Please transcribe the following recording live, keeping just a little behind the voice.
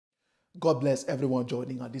God bless everyone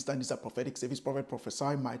joining at this time. This is a prophetic service. Prophet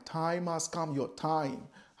Prophesy. My time has come. Your time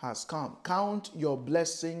has come. Count your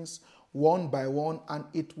blessings one by one, and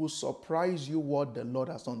it will surprise you what the Lord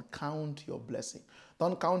has done. Count your blessing.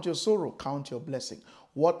 Don't count your sorrow. Count your blessing.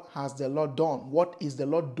 What has the Lord done? What is the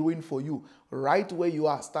Lord doing for you? Right where you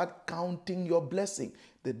are, start counting your blessing.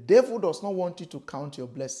 The devil does not want you to count your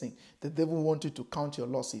blessing. The devil wants you to count your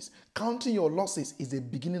losses. Counting your losses is the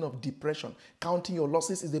beginning of depression. Counting your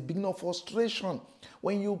losses is the beginning of frustration.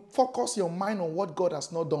 When you focus your mind on what God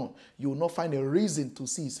has not done, you will not find a reason to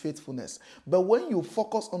see his faithfulness. But when you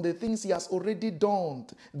focus on the things he has already done,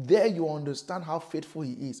 there you understand how faithful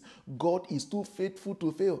he is. God is too faithful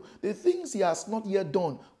to fail. The things he has not yet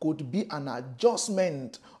done could be an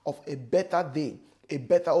adjustment of a better day, a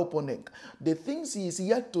better opening. The things he is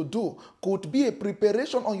yet to do could be a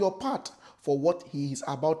preparation on your part for what he is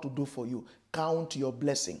about to do for you. Count your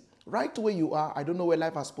blessing. Right where you are, I don't know where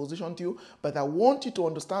life has positioned you, but I want you to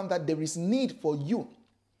understand that there is need for you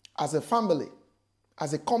as a family,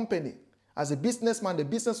 as a company, as a businessman, a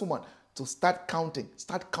businesswoman, to start counting.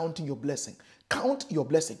 Start counting your blessing. Count your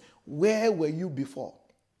blessing. Where were you before?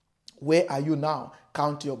 Where are you now?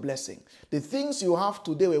 Count your blessing. The things you have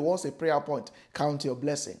today were once a prayer point. Count your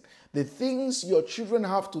blessing. The things your children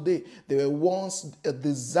have today, they were once a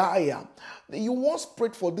desire. You once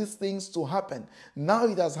prayed for these things to happen. Now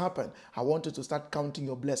it has happened. I want you to start counting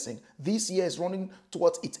your blessing. This year is running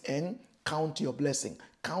towards its end. Count your blessing.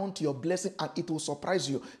 Count your blessing and it will surprise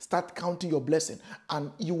you. Start counting your blessing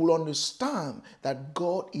and you will understand that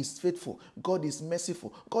God is faithful. God is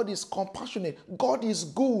merciful. God is compassionate. God is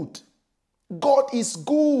good. God is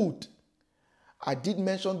good. I did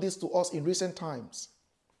mention this to us in recent times,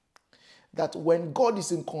 that when God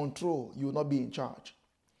is in control, you will not be in charge.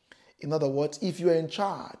 In other words, if you are in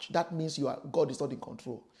charge, that means God is not in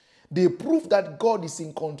control. The proof that God is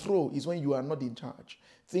in control is when you are not in charge.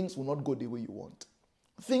 Things will not go the way you want.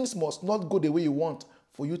 Things must not go the way you want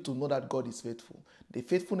for you to know that God is faithful. The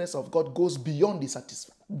faithfulness of God goes beyond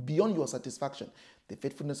beyond your satisfaction. The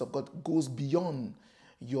faithfulness of God goes beyond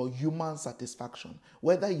your human satisfaction.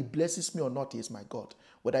 Whether he blesses me or not, he is my God.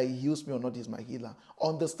 Whether he heals me or not, he is my healer.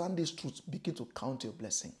 Understand this truth. Begin to count your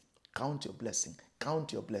blessing. Count your blessing.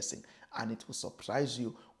 Count your blessing. And it will surprise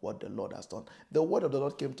you what the Lord has done. The word of the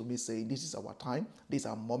Lord came to me saying, this is our time. This is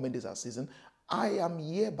our moment. This is our season. I am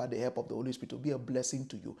here by the help of the Holy Spirit to be a blessing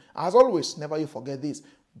to you. As always, never you forget this.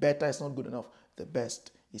 Better is not good enough. The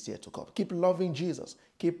best is yet to come. Keep loving Jesus.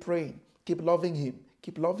 Keep praying. Keep loving him.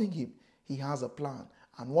 Keep loving him. He has a plan.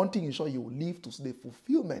 And one thing is sure, you will live to see the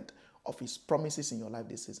fulfillment of his promises in your life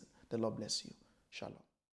this season. The Lord bless you. Shalom.